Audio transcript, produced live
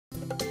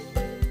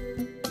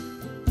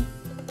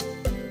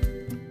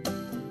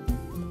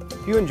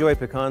If you enjoy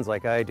pecans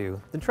like I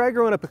do, then try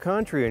growing a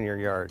pecan tree in your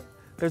yard.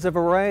 There's a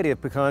variety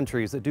of pecan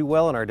trees that do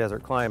well in our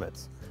desert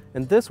climates,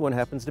 and this one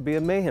happens to be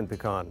a Mahan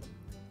pecan.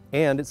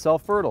 And it's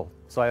self-fertile,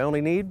 so I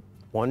only need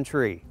one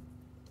tree.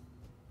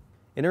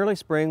 In early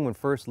spring, when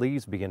first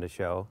leaves begin to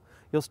show,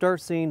 you'll start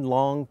seeing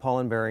long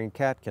pollen-bearing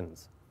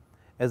catkins.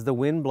 As the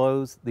wind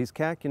blows, these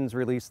catkins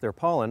release their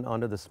pollen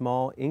onto the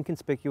small,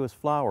 inconspicuous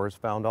flowers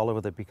found all over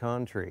the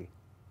pecan tree.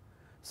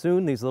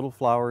 Soon, these little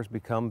flowers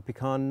become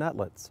pecan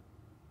nutlets.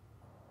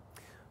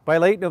 By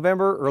late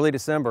November, early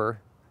December,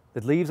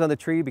 the leaves on the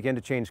tree begin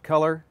to change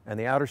color and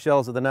the outer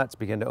shells of the nuts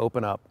begin to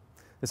open up.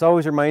 This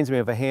always reminds me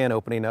of a hen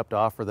opening up to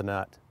offer the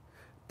nut.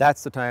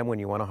 That's the time when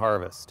you want to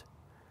harvest.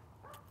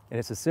 And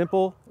it's as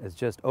simple as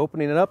just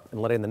opening it up and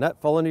letting the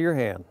nut fall into your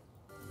hand.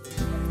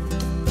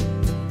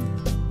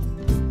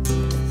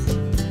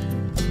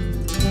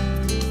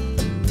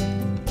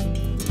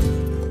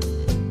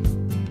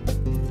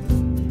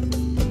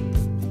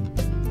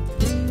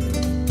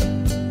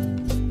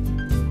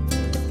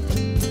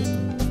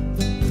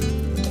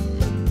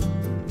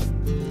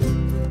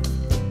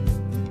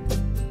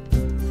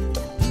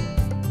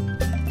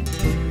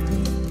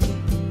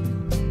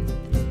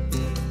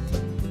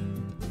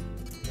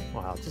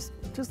 Wow,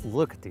 just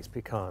look at these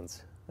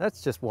pecans.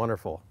 That's just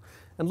wonderful.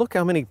 And look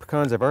how many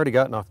pecans I've already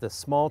gotten off this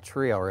small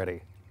tree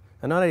already.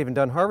 I'm not even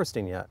done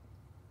harvesting yet.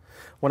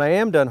 When I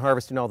am done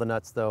harvesting all the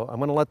nuts though, I'm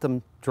gonna let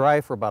them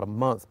dry for about a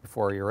month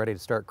before you're ready to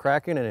start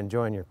cracking and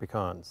enjoying your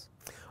pecans.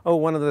 Oh,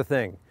 one other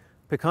thing.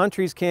 Pecan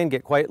trees can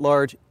get quite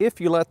large if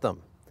you let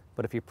them.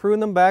 But if you prune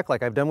them back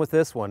like I've done with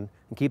this one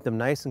and keep them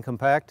nice and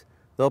compact,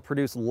 they'll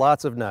produce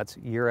lots of nuts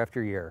year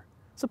after year.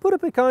 So put a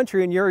pecan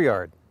tree in your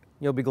yard.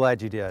 You'll be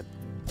glad you did.